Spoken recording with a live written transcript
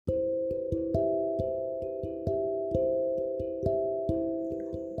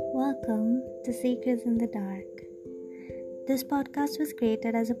Welcome to Secrets in the Dark. This podcast was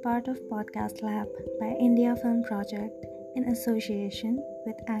created as a part of Podcast Lab by India Film Project in association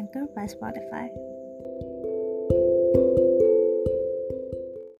with Anchor by Spotify.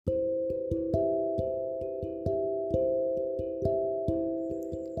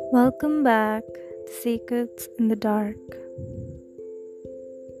 Welcome back to Secrets in the Dark.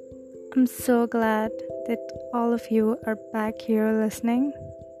 I'm so glad that all of you are back here listening.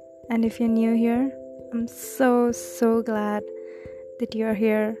 And if you're new here, I'm so glad that you're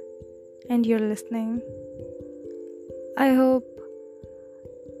here and you're listening. I hope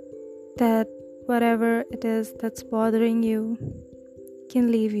that whatever it is that's bothering you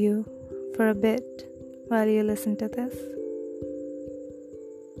can leave you for a bit while you listen to this.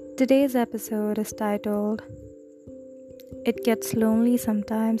 Today's episode is titled, It Gets Lonely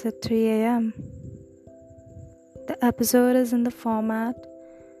Sometimes at 3 a.m. The episode is in the format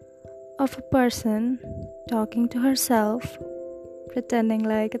of a person talking to herself, pretending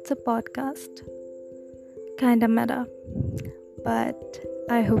like it's a podcast. Kinda meta, but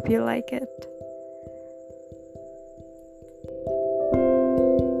I hope you like it.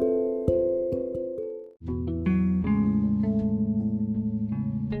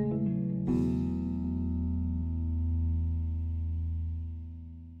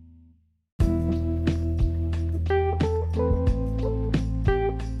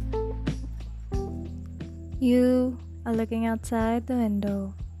 You are looking outside the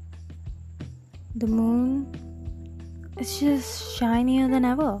window. The moon is just shinier than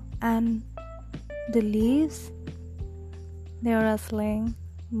ever, and the leaves, they're rustling,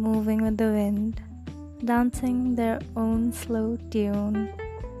 moving with the wind, dancing their own slow tune.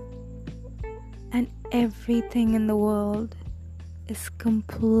 And everything in the world is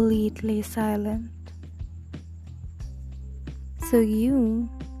completely silent. So you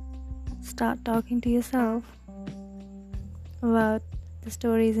start talking to yourself about the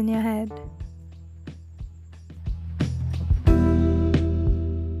stories in your head.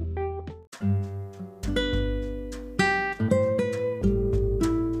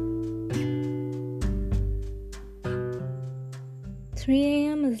 "3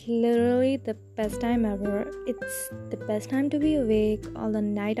 a.m. is literally the best time ever. It's the best time to be awake. All the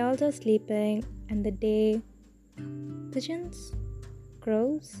night owls are sleeping, and the day pigeons,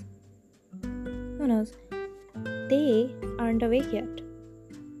 crows, who knows? They aren't awake yet.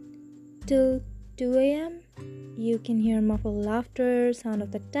 Till 2 a.m., you can hear muffled laughter, sound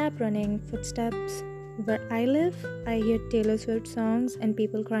of the tap running, footsteps. Where I live, I hear Taylor Swift songs and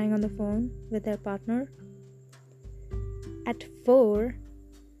people crying on the phone with their partner. At 4,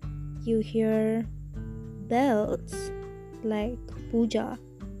 you hear bells, like puja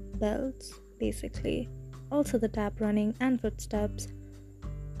bells, basically. Also the tap running and footsteps.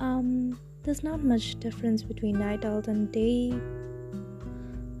 There's not much difference between night owls and day.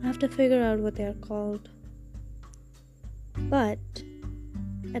 I have to figure out what they're called. But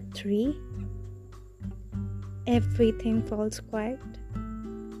at 3, everything falls quiet.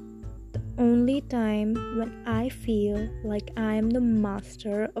 The only time when I feel like I'm the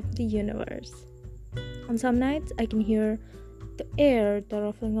master of the universe. On some nights, I can hear the air, the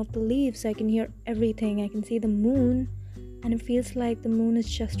ruffling of the leaves. I can hear everything. I can see the moon. And it feels like the moon is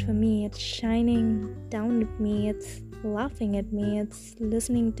just for me. It's shining down at me. It's laughing at me. It's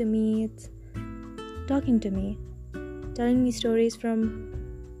listening to me. It's talking to me. Telling me stories from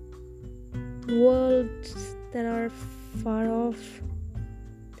worlds that are far off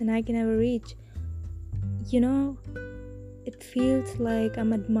than I can ever reach. It feels like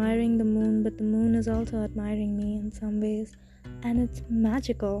I'm admiring the moon, but the moon is also admiring me in some ways. And it's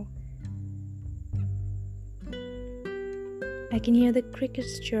magical. I can hear the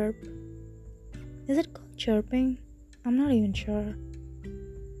crickets chirp. Is it called chirping? I'm not even sure.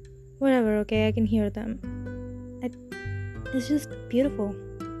 Whatever, okay, I can hear them. It's just beautiful.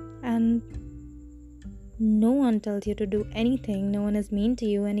 And no one tells you to do anything. No one is mean to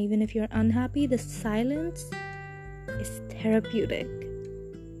you. And even if you're unhappy, the silence is therapeutic.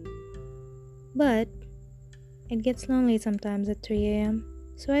 But it gets lonely sometimes at 3 a.m.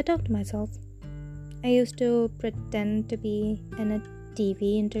 So I talk to myself. I used to pretend to be in a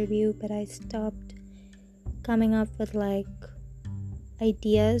TV interview, but I stopped coming up with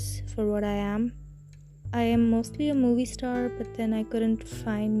ideas for what I am. I am mostly a movie star, but then I couldn't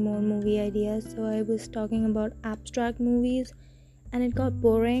find more movie ideas, so I was talking about abstract movies, and it got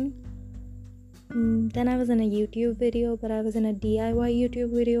boring. Then I was in a YouTube video, but I was in a DIY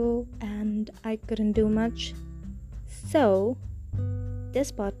YouTube video, and I couldn't do much. So,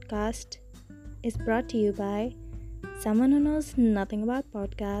 this podcast is brought to you by someone who knows nothing about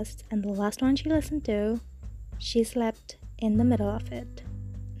podcasts, and the last one she listened to, she slept in the middle of it.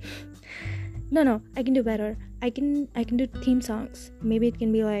 No, I can do better. I can do theme songs. Maybe it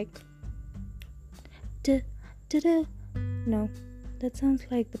can be like no, that sounds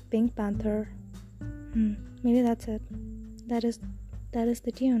like the Pink Panther. Maybe that's it. That is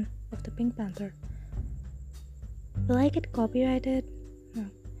the tune of the Pink Panther. Will I get copyrighted? No.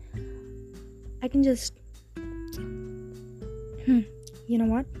 I can just you know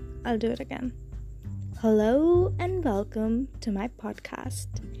what? I'll do it again. Hello and welcome to my podcast.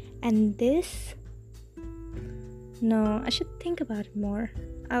 And this... No, I should think about it more.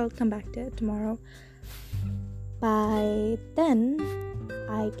 I'll come back to it tomorrow. By then,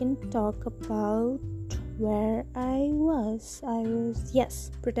 I can talk about where I was.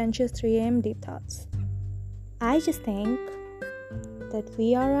 Pretentious 3 a.m. deep thoughts. I just think that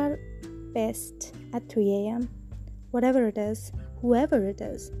we are our best at 3 a.m. Whatever it is, whoever it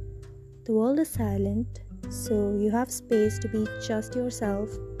is. The world is silent, so you have space to be just yourself,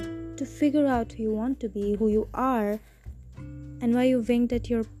 to figure out who you want to be, who you are, and why you winked at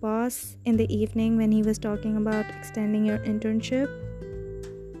your boss in the evening when he was talking about extending your internship.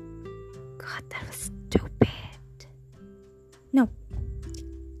 God, that was stupid. No.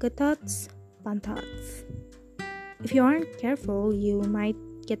 Good thoughts, fun thoughts. If you aren't careful, you might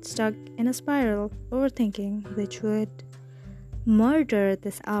get stuck in a spiral, overthinking, which would murder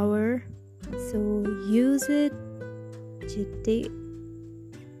this hour. So use it today.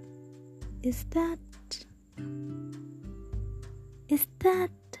 Is that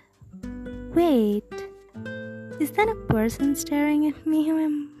wait, is that a person staring at me?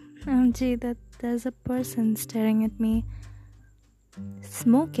 OMG, that there's a person staring at me,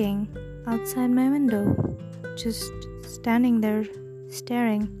 smoking outside my window, just standing there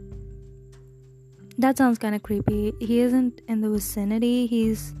staring. That sounds kind of creepy. He isn't in the vicinity,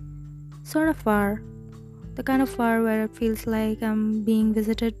 he's sort of far. The kind of far where it feels like I'm being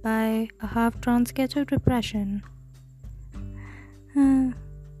visited by a half-drawn sketch of depression.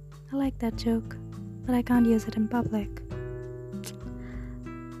 I like that joke, but I can't use it in public.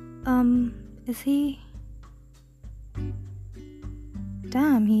 Is he?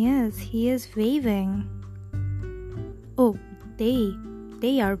 Damn, he is. He is waving. Oh,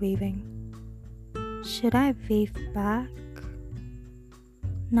 they are waving. Should I wave back?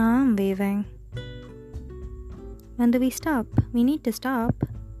 No, I'm waving. When do we stop? We need to stop.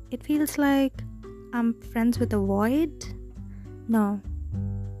 It feels like I'm friends with a void. No.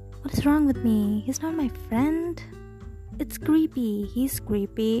 What is wrong with me? He's not my friend. It's creepy. He's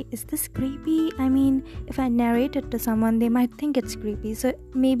creepy. Is this creepy? I mean, if I narrate it to someone, they might think it's creepy. So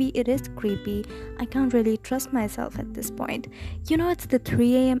maybe it is creepy. I can't really trust myself at this point. You know, it's the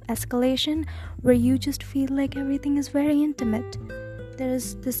 3 a.m. escalation where you just feel like everything is very intimate. There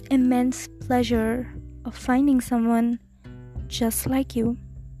is this immense pleasure of finding someone just like you,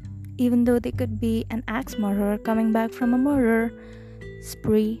 even though they could be an axe murderer coming back from a murder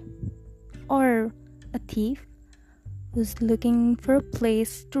spree, or a thief who's looking for a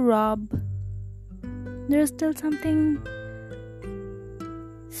place to rob. There's still something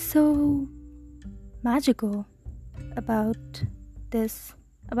so magical about this,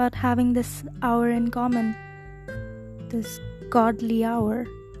 about having this hour in common, this godly hour.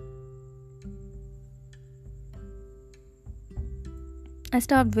 I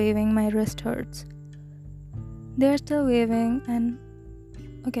stopped waving, my wrist hurts. They're still waving, and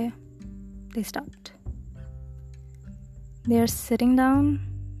okay, they stopped. They're sitting down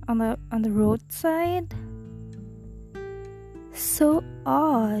on the roadside. So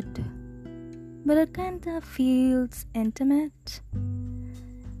odd, but it kind of feels intimate.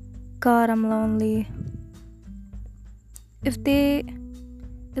 God, I'm lonely. If they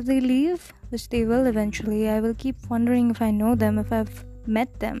leave, which they will eventually, I will keep wondering if I know them, if I've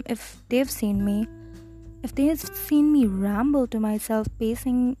met them, if they've seen me, if they've seen me ramble to myself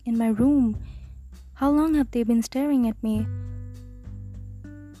pacing in my room. How long have they been staring at me?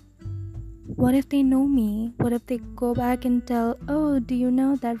 What if they know me? What if they go back and tell, oh, do you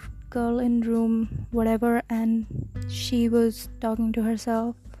know that girl in room whatever, and she was talking to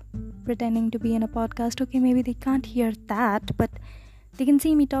herself, pretending to be in a podcast? Okay, maybe they can't hear that, but they can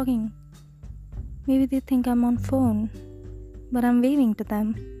see me talking. Maybe they think I'm on phone, but I'm waving to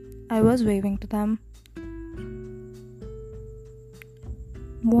them. I was waving to them.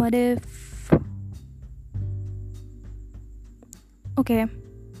 What if... Okay.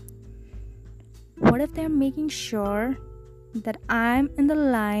 What if they're making sure that I'm in the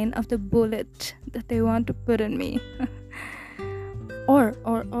line of the bullet that they want to put in me?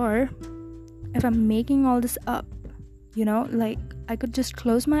 or if I'm making all this up Like I could just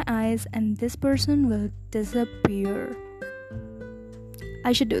close my eyes and this person will disappear.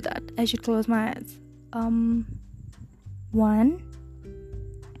 I should do that. I should close my eyes. 1,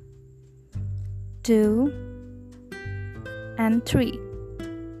 2, and 3.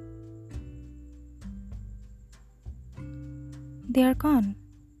 They are gone.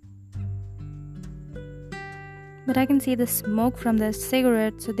 But I can see the smoke from their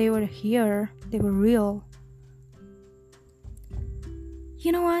cigarette, so they were here. They were real.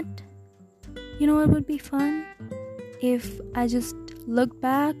 You know what? You know what would be fun? If I just look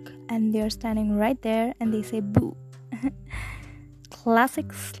back and they're standing right there and they say boo.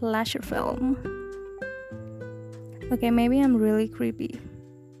 Classic slasher film. Okay, maybe I'm really creepy.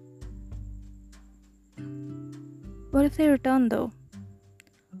 What if they return though?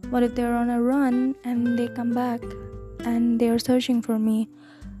 What if they're on a run and they come back and they're searching for me?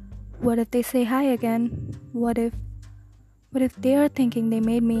 What if they say hi again? What if they are thinking they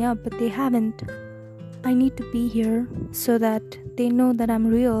made me up but they haven't? I need to be here so that they know that I'm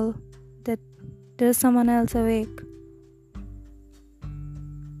real, that there's someone else awake.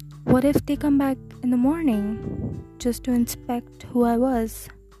 What if they come back in the morning just to inspect who I was?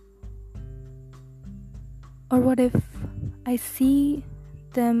 Or what if I see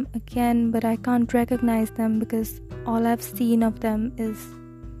them again but I can't recognize them because all I've seen of them is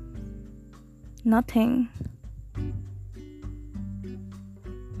nothing?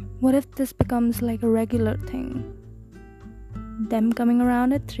 What if this becomes like a regular thing? Them coming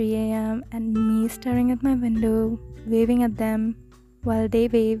around at 3 a.m. and me staring at my window, waving at them while they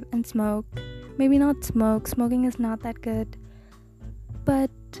wave and smoke. Maybe not smoke, smoking is not that good. But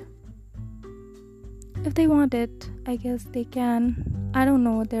if they want it, I guess they can. I don't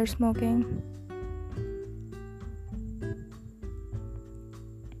know what they're smoking.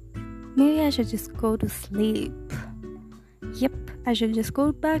 Maybe I should just go to sleep. Yep, I should just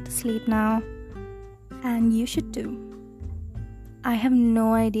go back to sleep now. And you should too. I have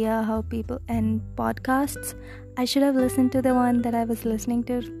no idea how people end podcasts. I should have listened to the one that I was listening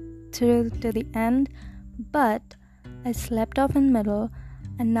to the end, but I slept off in the middle,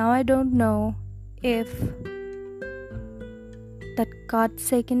 and now I don't know if that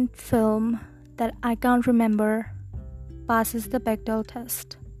God-forsaken film that I can't remember passes the Bechdel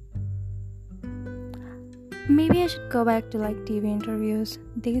test. Maybe I should go back to TV interviews.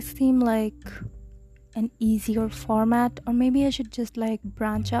 They seem like an easier format, or maybe I should just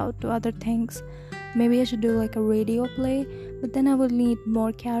branch out to other things. Maybe I should do a radio play, but then I would need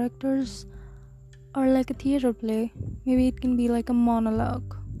more characters, or a theater play. Maybe it can be a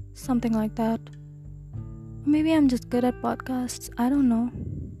monologue, something like that. Maybe I'm just good at podcasts. I don't know.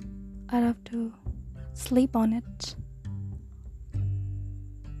 I'd have to sleep on it.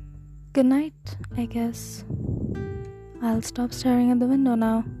 Good night, I guess. I'll stop staring at the window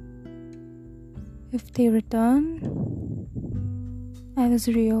now. If they return, I was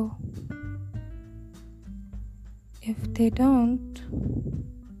real. If they don't,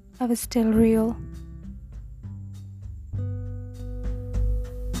 I was still real.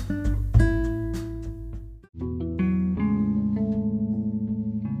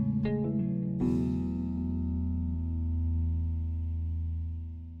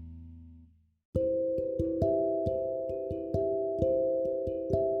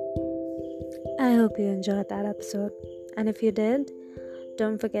 I hope you enjoyed that episode, and if you did,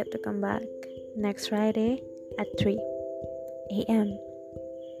 don't forget to come back next Friday at 3 a.m.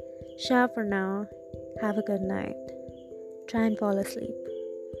 Ciao for now. Have a good night. Try and fall asleep.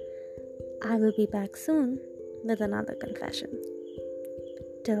 I will be back soon with another confession.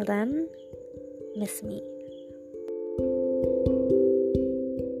 Till then, miss me.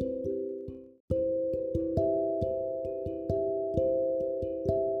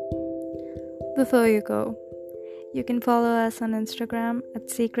 Before you go, you can follow us on Instagram at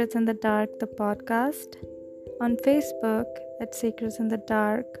Secrets in the Dark the podcast, on Facebook at Secrets in the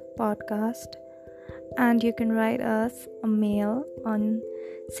Dark podcast, and you can write us a mail on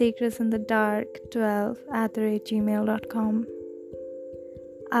secretsinthedark12@gmail.com.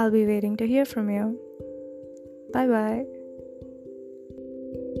 I'll be waiting to hear from you. Bye bye.